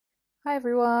Hi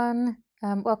everyone,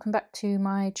 welcome back to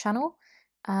my channel.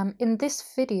 In this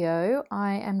video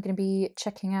I am going to be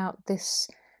checking out this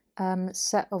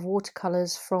set of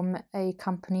watercolours from a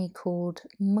company called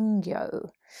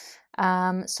Mungyo.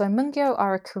 So Mungyo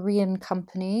are a Korean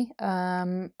company.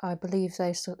 I believe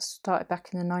they sort of started back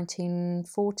in the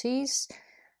 1940s.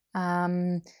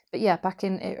 But yeah, back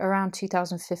in around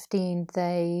 2015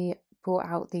 they brought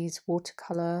out these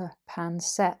watercolour pan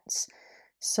sets.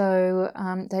 So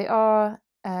they are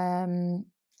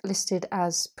listed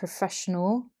as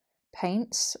professional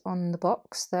paints on the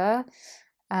box there.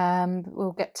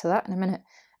 We'll get to that in a minute.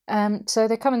 So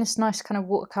they come in this nice kind of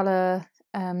watercolour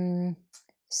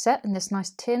set in this nice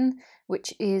tin,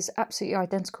 which is absolutely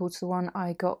identical to the one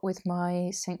I got with my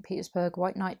St. Petersburg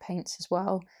White Night paints as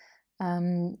well.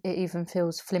 It even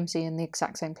feels flimsy in the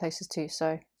exact same places too.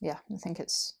 So yeah, I think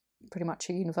it's pretty much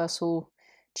a universal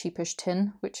cheapish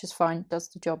tin, which is fine, does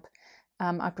the job.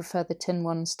 I prefer the tin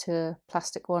ones to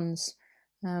plastic ones.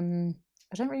 I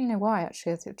don't really know why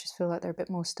actually, I just feel like they're a bit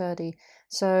more sturdy.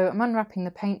 So I'm unwrapping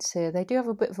the paints here. They do have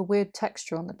a bit of a weird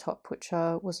texture on the top, which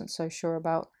I wasn't so sure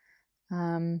about.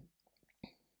 It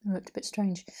looked a bit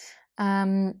strange.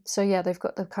 So yeah, they've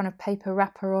got the kind of paper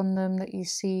wrapper on them that you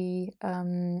see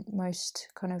most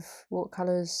kind of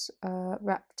watercolours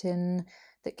wrapped in,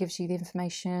 that gives you the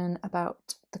information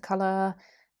about the colour,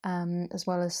 as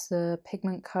well as the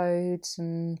pigment codes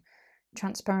and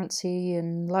transparency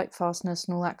and light fastness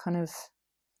and all that kind of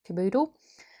caboodle.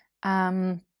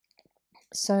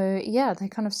 So yeah, they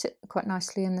kind of sit quite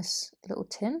nicely in this little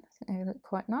tin. They look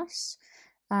quite nice.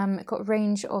 It's got a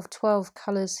range of 12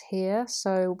 colours here,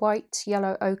 so white,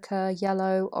 yellow ochre,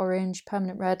 yellow, orange,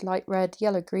 permanent red, light red,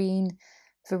 yellow green,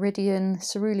 viridian,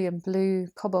 cerulean blue,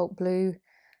 cobalt blue,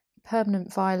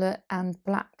 permanent violet and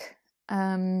black.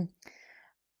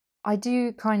 I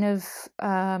do kind of,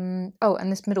 oh,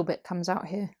 and this middle bit comes out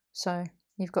here, so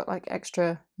you've got like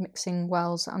extra mixing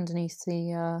wells underneath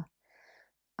the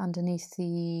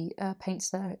paints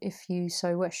there if you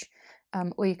so wish.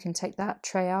 Or you can take that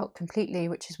tray out completely,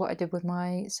 which is what I did with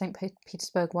my St.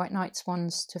 Petersburg White Nights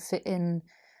ones, to fit in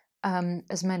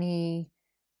as many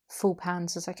full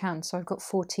pans as I can. So I've got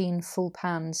 14 full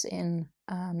pans in,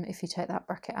 if you take that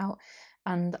bracket out.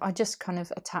 And I just kind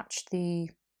of attached the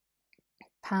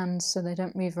pans so they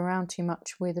don't move around too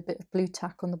much with a bit of blue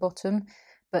tack on the bottom.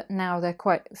 But now they're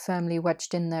quite firmly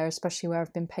wedged in there, especially where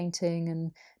I've been painting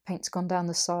and paint's gone down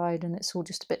the side and it's all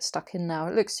just a bit stuck in now.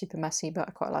 It looks super messy, but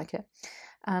I quite like it.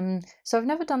 So I've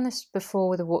never done this before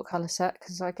with a watercolour set,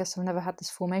 because I guess I've never had this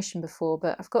formation before,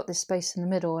 but I've got this space in the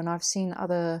middle and I've seen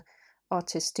other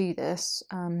artists do this.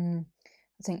 I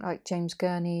think like James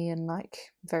Gurney and like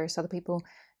various other people,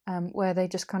 where they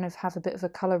just kind of have a bit of a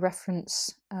colour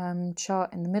reference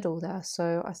chart in the middle there.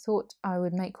 So I thought I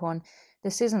would make one.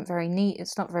 This isn't very neat,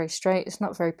 it's not very straight, it's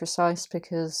not very precise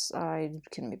because I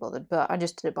couldn't be bothered, but I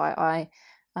just did it by eye,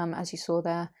 as you saw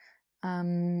there.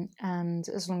 And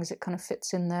as long as it kind of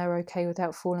fits in there okay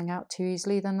without falling out too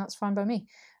easily, then that's fine by me.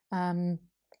 I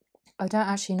don't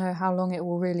actually know how long it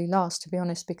will really last, to be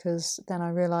honest, because then I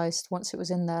realised once it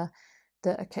was in there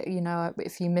that, okay, you know,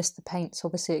 if you miss the paints,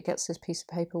 obviously it gets this piece of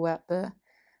paper wet, but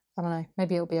I don't know,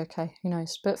 maybe it'll be okay, who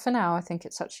knows. But for now, I think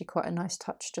it's actually quite a nice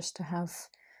touch just to have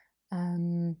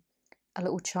a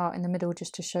little chart in the middle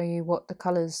just to show you what the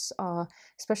colours are,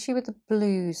 especially with the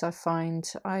blues. I find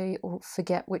I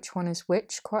forget which one is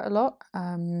which quite a lot,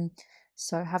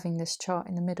 so having this chart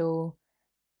in the middle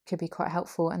could be quite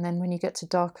helpful. And then when you get to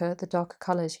the darker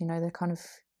colours, you know, they're kind of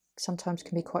sometimes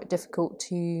can be quite difficult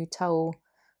to tell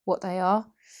what they are.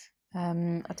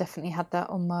 I definitely had that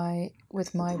on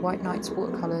with my White Nights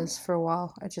watercolours for a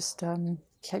while. I just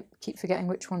keep forgetting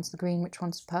which one's the green, which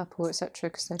one's the purple, etc.,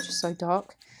 because they're just so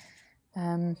dark.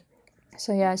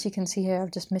 So yeah, as you can see here,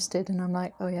 I've just misted and I'm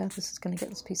like, oh yeah, this is going to get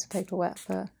this piece of paper wet,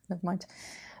 but never mind.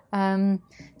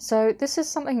 So this is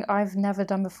something I've never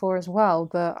done before as well,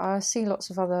 but I see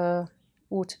lots of other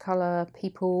watercolour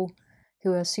people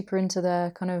who are super into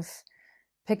their kind of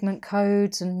pigment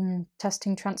codes and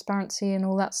testing transparency and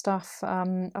all that stuff.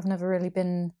 I've never really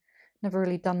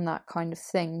done that kind of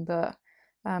thing, but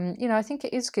you know, I think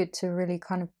it is good to really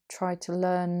kind of try to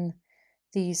learn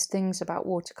these things about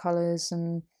watercolours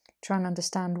and try and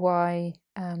understand why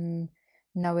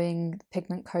knowing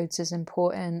pigment codes is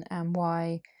important, and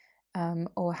why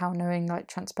or how knowing like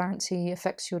transparency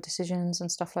affects your decisions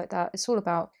and stuff like that. It's all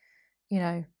about, you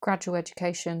know, gradual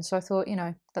education. So I thought, you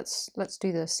know, let's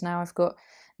do this. Now I've got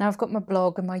my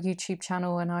blog and my YouTube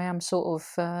channel, and I am sort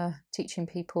of teaching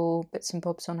people bits and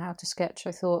bobs on how to sketch.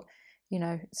 I thought, you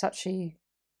know, it's actually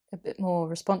a bit more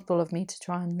responsible of me to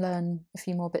try and learn a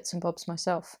few more bits and bobs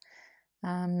myself.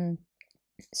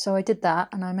 So I did that,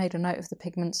 and I made a note of the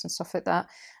pigments and stuff like that.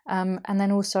 And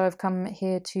then also I've come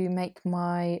here to make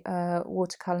my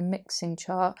watercolor mixing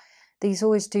chart. These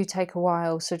always do take a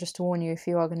while, so just to warn you, if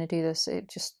you are going to do this,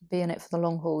 just be in it for the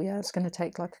long haul. Yeah, it's going to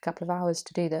take like a couple of hours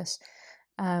to do this.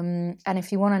 And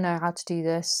if you want to know how to do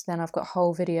this, then I've got a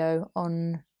whole video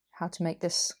on how to make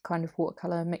this kind of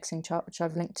watercolor mixing chart, which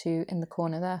I've linked to in the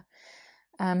corner there.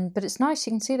 But it's nice,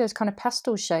 you can see those kind of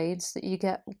pastel shades that you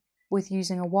get with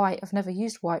using a white. I've never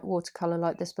used white watercolor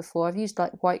like this before. I've used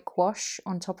like white gouache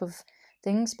on top of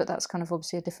things, but that's kind of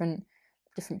obviously a different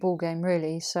ball game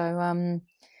really. So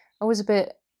I was a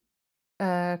bit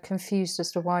confused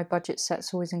as to why budget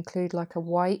sets always include like a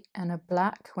white and a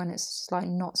black when it's like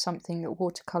not something that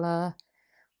watercolor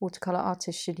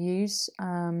artists should use.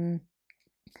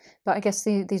 But I guess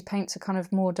these paints are kind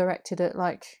of more directed at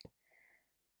like,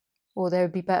 or they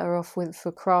would be better off with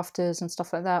for crafters and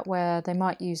stuff like that, where they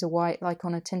might use a white, like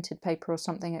on a tinted paper or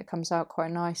something. It comes out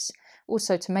quite nice.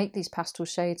 Also, to make these pastel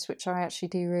shades, which I actually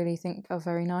do really think are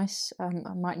very nice. I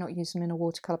might not use them in a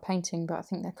watercolor painting, but I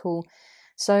think they're cool.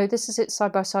 So this is it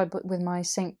side by side, but with my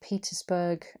St.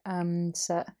 Petersburg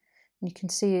set. You can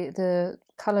see the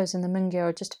colours in the Mungyo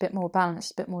are just a bit more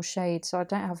balanced, a bit more shade. So I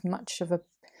don't have much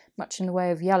in the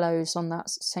way of yellows on that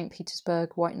St.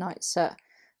 Petersburg White Night set.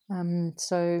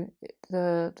 So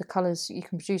the colours you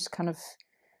can produce kind of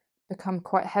become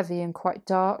quite heavy and quite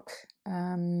dark,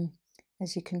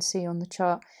 as you can see on the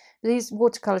chart. These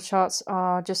watercolour charts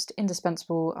are just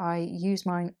indispensable. I use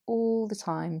mine all the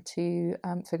time to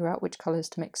figure out which colours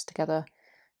to mix together.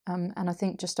 And I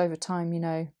think just over time, you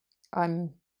know,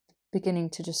 I'm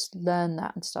beginning to just learn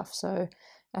that and stuff. So,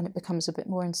 and it becomes a bit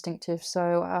more instinctive.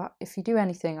 So if you do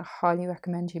anything, I highly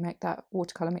recommend you make that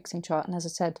watercolour mixing chart. And as I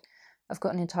said, I've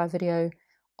got an entire video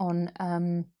on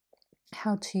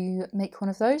how to make one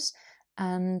of those.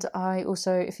 And I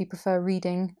also, if you prefer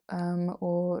reading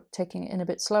or taking it in a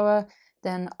bit slower,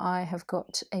 then I have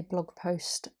got a blog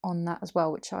post on that as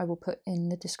well, which I will put in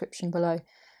the description below.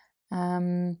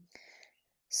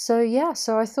 So yeah,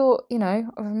 so I thought, you know,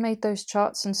 I've made those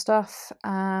charts and stuff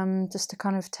just to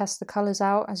kind of test the colours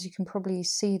out. As you can probably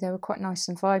see, they were quite nice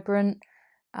and vibrant.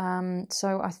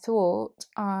 So I thought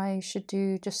I should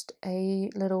do just a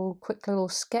quick little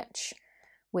sketch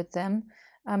with them.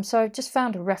 So I just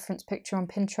found a reference picture on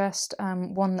Pinterest,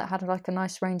 one that had like a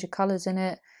nice range of colours in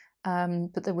it,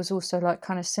 but there was also like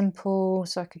kind of simple,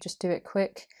 so I could just do it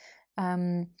quick.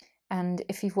 And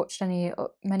if you've watched many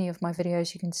of my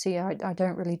videos, you can see I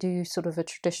don't really do sort of a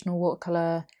traditional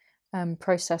watercolour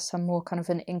process. I'm more kind of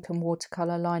an ink and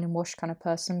watercolour, line and wash kind of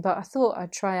person, but I thought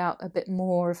I'd try out a bit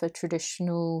more of a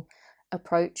traditional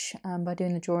approach by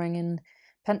doing the drawing in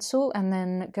pencil and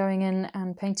then going in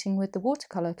and painting with the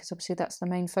watercolour, because obviously that's the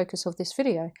main focus of this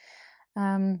video.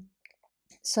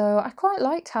 So I quite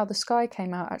liked how the sky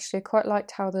came out, actually. I quite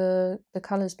liked how the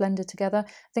colours blended together.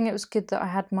 I think it was good that I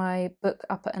had my book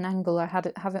up at an angle. I have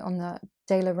it on the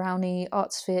De La Rowney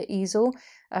Art Sphere easel.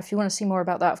 If you want to see more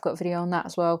about that, I've got a video on that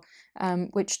as well,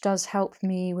 which does help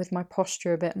me with my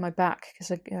posture a bit, my back,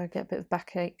 because I get a bit of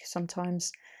backache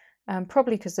sometimes.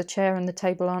 Probably because the chair and the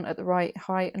table aren't at the right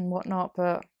height and whatnot,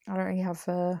 but I don't really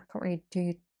can't really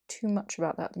do too much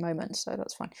about that at the moment, so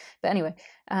that's fine. But anyway,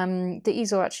 the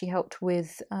easel actually helped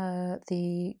with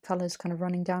the colours kind of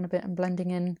running down a bit and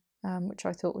blending in, which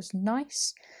I thought was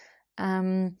nice.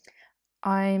 I'm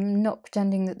not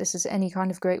pretending that this is any kind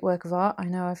of great work of art. I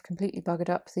know I've completely buggered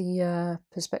up the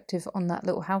perspective on that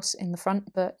little house in the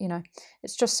front, but you know,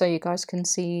 it's just so you guys can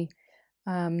see,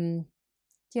 you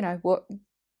know, what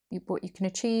you can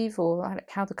achieve, or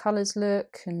how the colours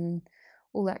look and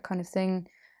all that kind of thing.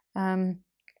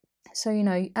 So, you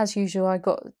know, as usual, I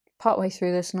got partway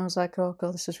through this and I was like, oh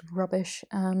god, this is rubbish.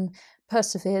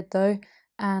 Persevered though,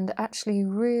 and actually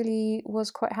really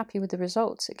was quite happy with the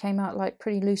results. It came out like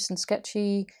pretty loose and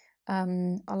sketchy.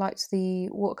 I liked the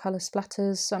watercolour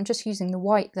splatters, so I'm just using the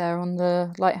white there on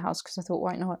the lighthouse because I thought,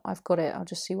 why not? I've got it, I'll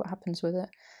just see what happens with it.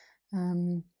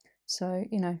 So,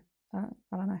 you know, I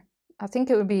don't know. I think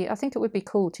it would be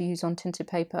cool to use on tinted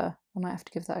paper. I might have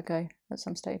to give that a go at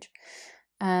some stage.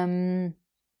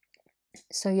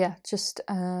 So yeah, just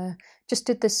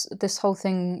did this whole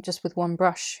thing just with one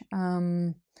brush.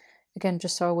 Again,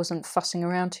 just so I wasn't fussing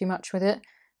around too much with it.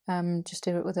 Just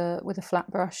did it with a flat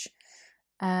brush.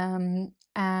 And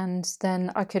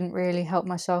then I couldn't really help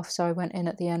myself, so I went in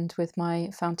at the end with my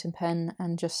fountain pen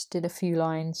and just did a few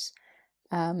lines,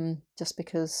 just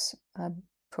because I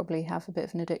probably have a bit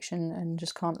of an addiction and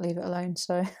just can't leave it alone.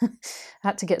 So I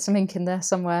had to get some ink in there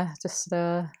somewhere, just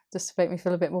to make me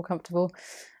feel a bit more comfortable.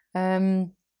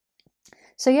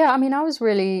 So yeah, I mean, I was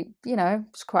really, you know,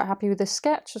 was quite happy with this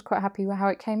sketch. Was quite happy with how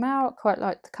it came out. Quite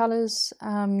liked the colours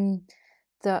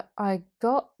that I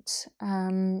got.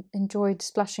 Enjoyed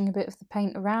splashing a bit of the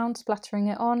paint around, splattering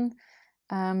it on.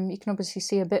 You can obviously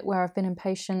see a bit where I've been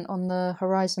impatient on the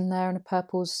horizon there, and the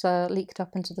purple's leaked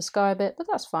up into the sky a bit, but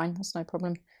that's fine. That's no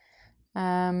problem.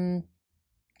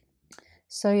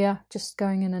 So yeah, just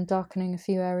going in and darkening a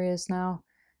few areas now.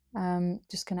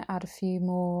 Just going to add a few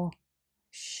more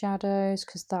shadows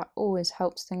because that always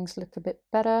helps things look a bit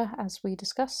better, as we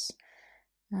discuss.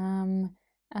 And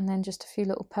then just a few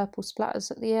little purple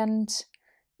splatters at the end,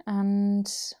 and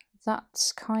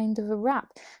that's kind of a wrap.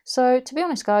 So to be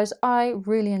honest, guys, I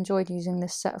really enjoyed using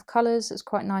this set of colours. It's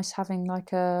quite nice having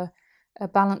like a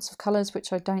balance of colours,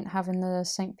 which I don't have in the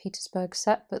St. Petersburg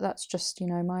set, but that's just, you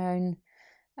know, my own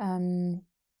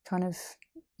kind of,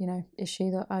 you know,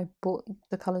 issue that I bought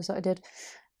the colours that I did.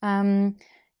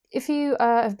 If you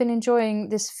have been enjoying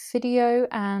this video,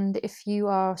 and if you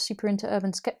are super into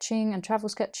urban sketching and travel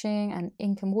sketching and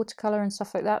ink and watercolour and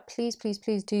stuff like that, please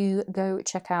do go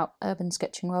check out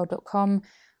urbansketchingworld.com.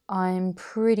 I'm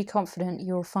pretty confident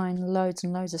you'll find loads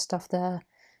and loads of stuff there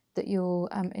that you'll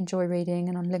enjoy reading,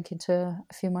 and I'm linking to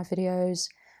a few of my videos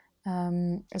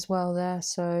as well there,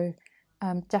 so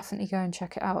definitely go and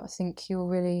check it out. I think you'll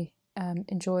really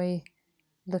enjoy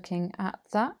looking at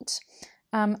that.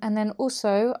 And then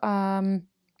also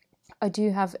I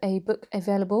do have a book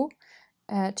available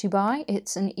to buy.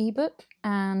 It's an ebook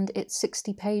and it's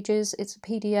 60 pages. It's a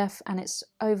PDF, and it's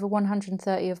over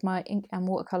 130 of my ink and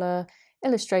watercolor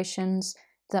illustrations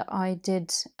that I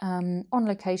did on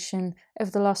location over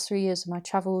the last 3 years of my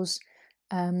travels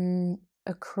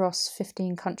across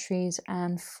 15 countries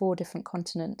and 4 different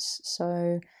continents.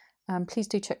 So please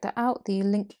do check that out. The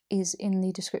link is in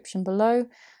the description below.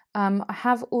 I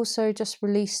have also just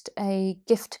released a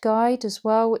gift guide as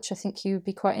well, which I think you would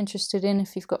be quite interested in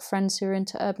if you've got friends who are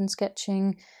into urban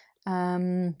sketching,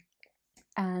 or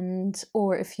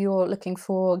if you're looking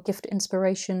for gift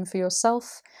inspiration for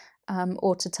yourself,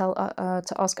 or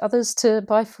to ask others to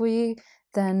buy for you.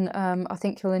 Then I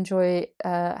think you'll enjoy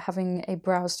having a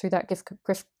browse through that gift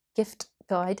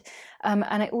guide.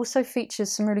 And it also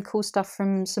features some really cool stuff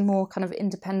from some more kind of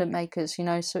independent makers, you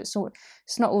know, so it's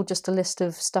not all just a list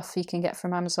of stuff you can get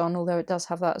from Amazon, although it does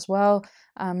have that as well.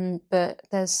 But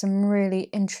there's some really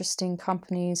interesting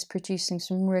companies producing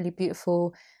some really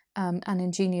beautiful and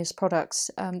ingenious products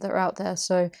that are out there.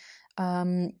 So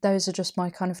those are just my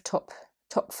kind of top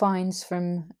finds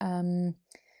from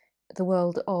the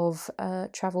world of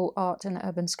travel, art and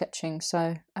urban sketching.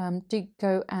 So do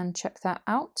go and check that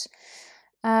out.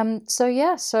 So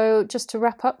yeah, so just to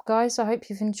wrap up, guys, I hope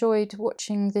you've enjoyed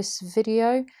watching this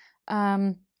video.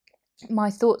 My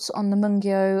thoughts on the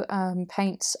Mungyo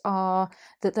paints are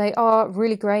that they are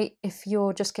really great if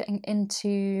you're just getting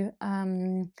into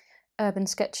urban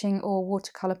sketching or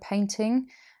watercolor painting.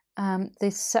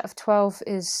 This set of 12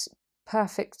 is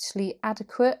perfectly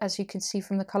adequate. As you can see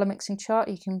from the color mixing chart,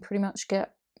 you can pretty much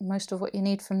get most of what you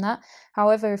need from that.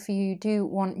 However, if you do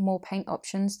want more paint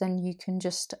options, then you can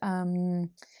just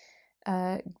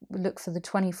look for the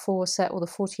 24 set or the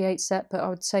 48 set. But I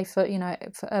would say for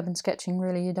urban sketching,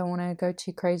 really you don't want to go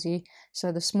too crazy.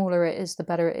 So the smaller it is, the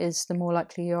better it is, the more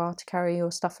likely you are to carry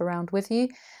your stuff around with you.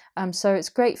 So it's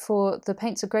great the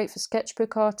paints are great for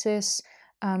sketchbook artists.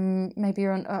 Maybe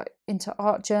you're into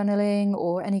art journaling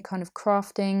or any kind of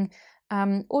crafting.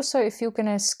 Also, if you're going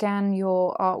to scan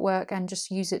your artwork and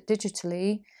just use it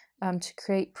digitally to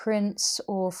create prints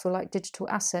or for like digital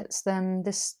assets, then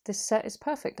this set is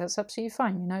perfect. That's absolutely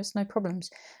fine. You know, it's no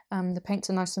problems. The paints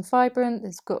are nice and vibrant.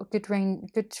 It's got a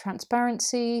good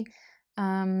transparency.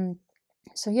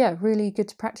 So yeah, really good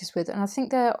to practice with. And I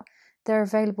think they're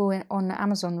available on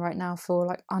Amazon right now for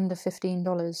like under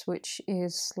 $15, which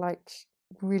is like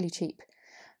really cheap.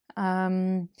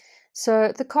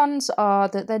 So the cons are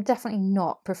that they're definitely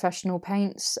not professional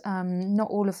paints. Not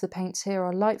all of the paints here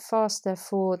are light fast,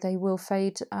 therefore they will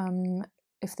fade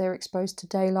if they're exposed to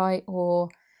daylight or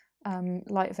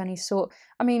light of any sort.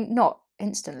 I mean, not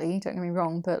instantly, don't get me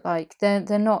wrong, but like they're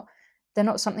not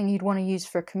something you'd want to use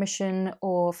for a commission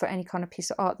or for any kind of piece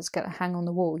of art that's going to hang on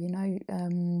the wall, you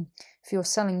know. If you're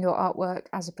selling your artwork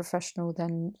as a professional,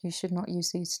 then you should not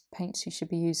use these paints. You should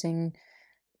be using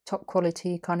top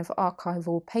quality kind of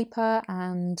archival paper,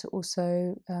 and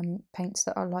also paints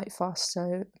that are light fast,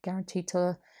 so guaranteed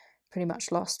to pretty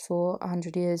much last for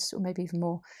 100 years or maybe even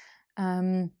more.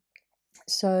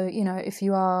 So, you know, if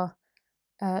you are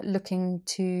looking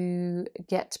to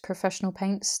get professional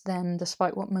paints, then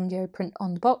despite what Mungyo print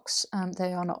on the box,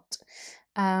 they are not.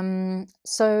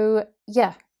 So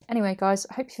yeah, anyway guys,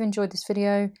 I hope you've enjoyed this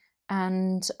video,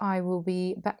 and I will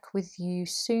be back with you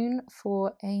soon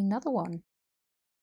for another one.